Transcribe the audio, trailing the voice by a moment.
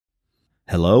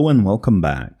Hello and welcome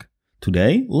back.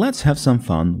 Today, let's have some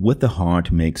fun with the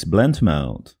hard mix blend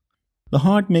mode. The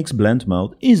hard mix blend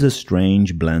mode is a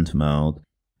strange blend mode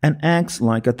and acts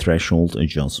like a threshold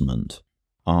adjustment.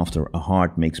 After a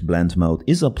hard mix blend mode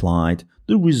is applied,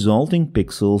 the resulting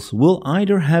pixels will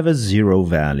either have a zero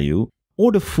value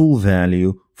or the full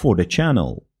value for the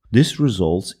channel. This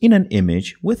results in an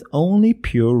image with only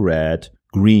pure red,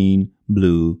 green,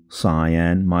 blue,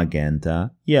 cyan,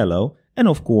 magenta, yellow, and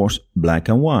of course black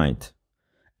and white.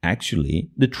 Actually,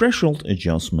 the threshold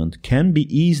adjustment can be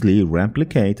easily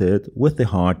replicated with the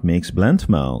hard mix blend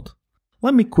mode.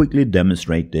 Let me quickly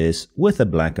demonstrate this with a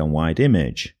black and white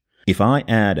image. If I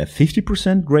add a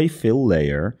 50% gray fill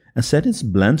layer and set its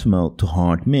blend mode to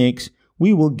hard mix,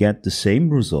 we will get the same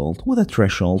result with a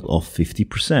threshold of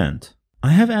 50%.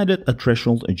 I have added a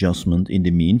threshold adjustment in the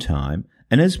meantime,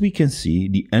 and as we can see,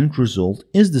 the end result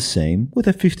is the same with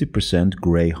a 50%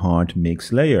 gray hard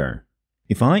mix layer.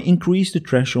 If I increase the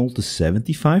threshold to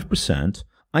 75%,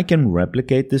 I can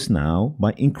replicate this now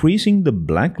by increasing the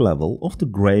black level of the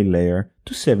gray layer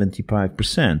to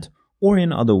 75%, or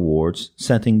in other words,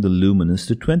 setting the luminance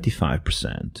to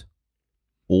 25%.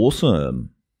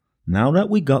 Awesome! Now that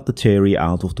we got the theory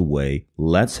out of the way,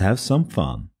 let's have some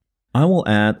fun. I will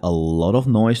add a lot of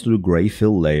noise to the gray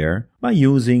fill layer by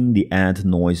using the Add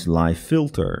Noise Live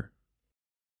filter.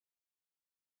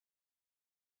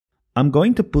 I'm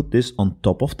going to put this on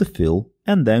top of the fill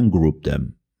and then group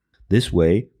them. This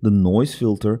way, the noise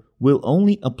filter will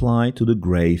only apply to the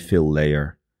gray fill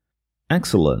layer.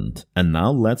 Excellent! And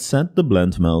now let's set the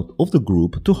blend mode of the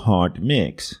group to hard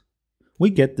mix. We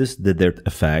get this dithered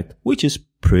effect, which is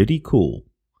pretty cool.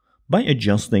 By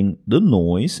adjusting the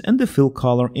noise and the fill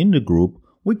color in the group,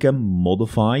 we can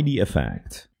modify the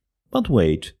effect. But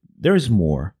wait, there is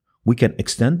more. We can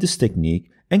extend this technique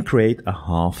and create a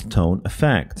half-tone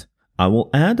effect. I will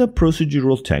add a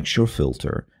procedural texture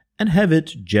filter and have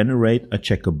it generate a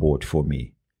checkerboard for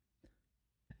me.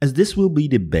 As this will be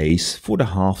the base for the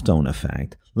half-tone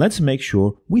effect, let's make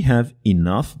sure we have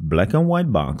enough black and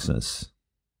white boxes.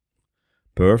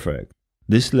 Perfect.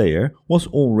 This layer was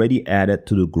already added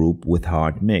to the group with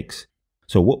hard mix.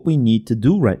 So what we need to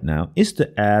do right now is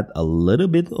to add a little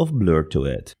bit of blur to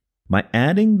it. By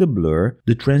adding the blur,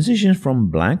 the transition from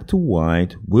black to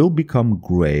white will become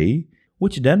gray,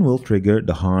 which then will trigger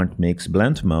the hard mix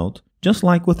blend mode, just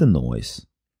like with the noise.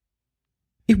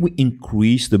 If we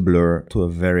increase the blur to a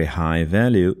very high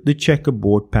value, the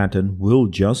checkerboard pattern will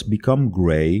just become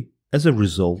gray as a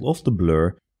result of the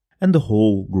blur, and the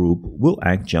whole group will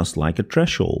act just like a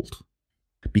threshold.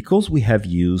 Because we have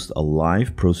used a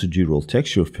live procedural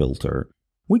texture filter,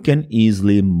 we can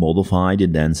easily modify the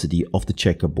density of the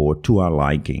checkerboard to our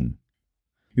liking.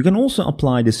 You can also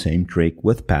apply the same trick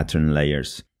with pattern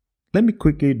layers. Let me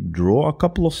quickly draw a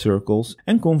couple of circles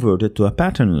and convert it to a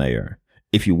pattern layer.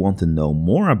 If you want to know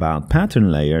more about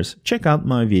pattern layers, check out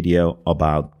my video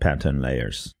about pattern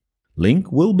layers.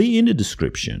 Link will be in the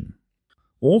description.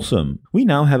 Awesome! We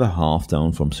now have a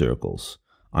halftone from circles.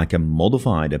 I can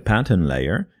modify the pattern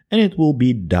layer and it will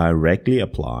be directly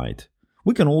applied.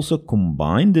 We can also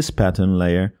combine this pattern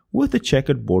layer with the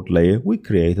checkerboard layer we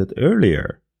created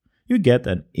earlier. You get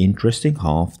an interesting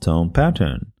halftone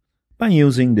pattern. By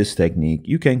using this technique,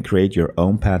 you can create your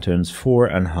own patterns for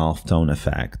a halftone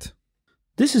effect.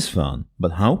 This is fun,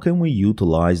 but how can we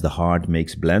utilize the hard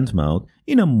mix blend mode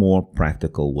in a more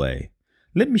practical way?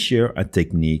 Let me share a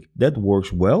technique that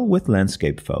works well with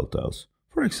landscape photos.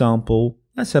 For example,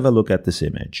 let's have a look at this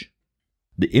image.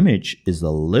 The image is a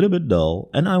little bit dull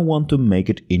and I want to make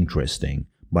it interesting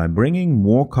by bringing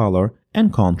more color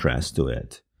and contrast to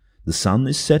it. The sun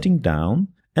is setting down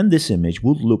and this image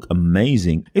would look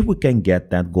amazing if we can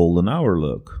get that golden hour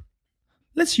look.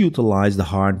 Let's utilize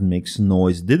the hard mix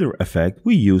noise dither effect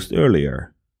we used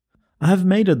earlier. I have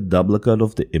made a duplicate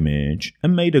of the image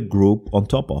and made a group on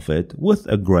top of it with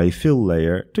a gray fill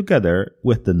layer together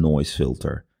with the noise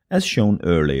filter, as shown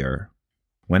earlier.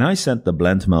 When I set the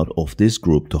blend mode of this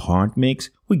group to hard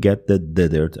mix, we get the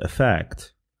dithered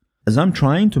effect. As I'm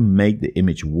trying to make the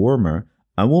image warmer,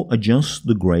 I will adjust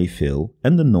the gray fill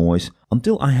and the noise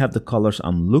until I have the colors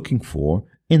I'm looking for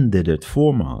in dithered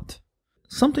format.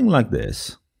 Something like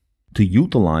this. To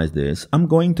utilize this, I'm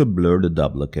going to blur the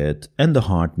duplicate and the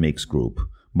hard mix group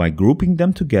by grouping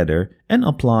them together and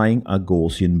applying a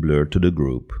Gaussian blur to the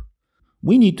group.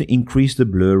 We need to increase the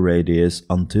blur radius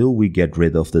until we get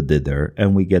rid of the dither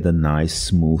and we get a nice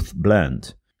smooth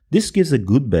blend. This gives a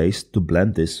good base to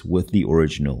blend this with the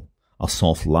original. A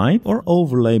soft light or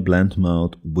overlay blend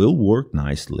mode will work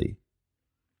nicely.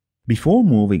 Before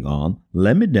moving on,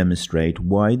 let me demonstrate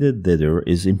why the dither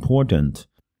is important.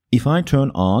 If I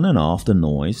turn on and off the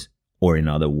noise, or in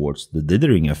other words the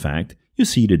dithering effect, you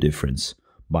see the difference.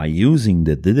 By using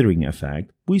the dithering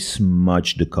effect, we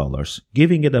smudge the colors,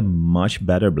 giving it a much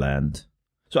better blend.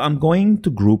 So I'm going to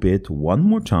group it one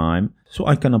more time so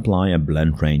I can apply a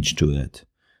blend range to it.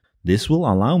 This will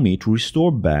allow me to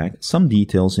restore back some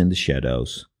details in the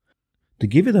shadows. To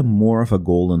give it a more of a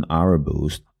golden hour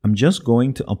boost, I'm just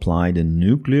going to apply the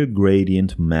Nuclear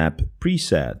Gradient Map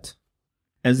preset.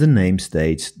 As the name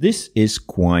states, this is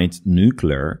quite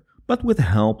nuclear, but with the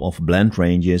help of blend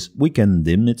ranges we can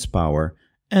dim its power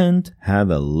and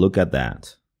have a look at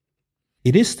that.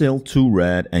 It is still too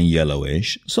red and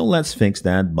yellowish, so let's fix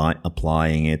that by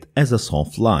applying it as a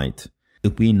soft light.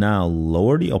 If we now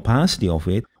lower the opacity of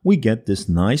it, we get this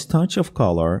nice touch of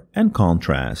color and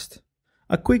contrast.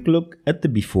 A quick look at the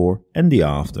before and the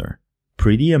after.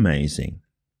 Pretty amazing.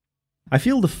 I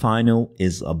feel the final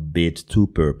is a bit too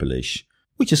purplish,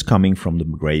 which is coming from the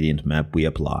gradient map we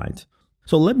applied.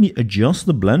 So let me adjust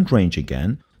the blend range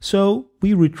again, so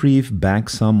we retrieve back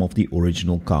some of the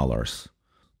original colors.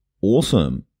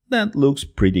 Awesome, that looks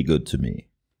pretty good to me.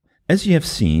 As you have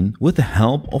seen, with the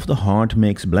help of the Hard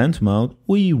Mix Blend mode,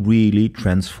 we really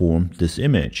transformed this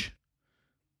image.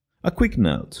 A quick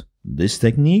note, this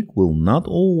technique will not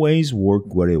always work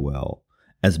very well.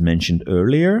 As mentioned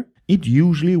earlier, it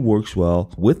usually works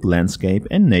well with landscape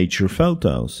and nature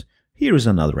photos. Here is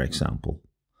another example.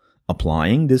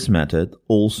 Applying this method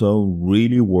also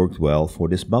really worked well for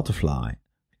this butterfly.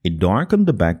 It darkened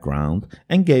the background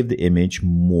and gave the image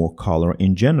more color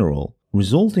in general,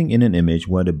 resulting in an image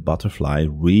where the butterfly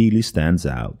really stands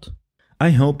out.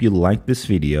 I hope you liked this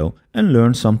video and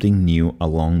learned something new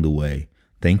along the way.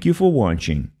 Thank you for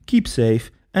watching, keep safe,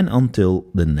 and until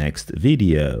the next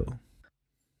video.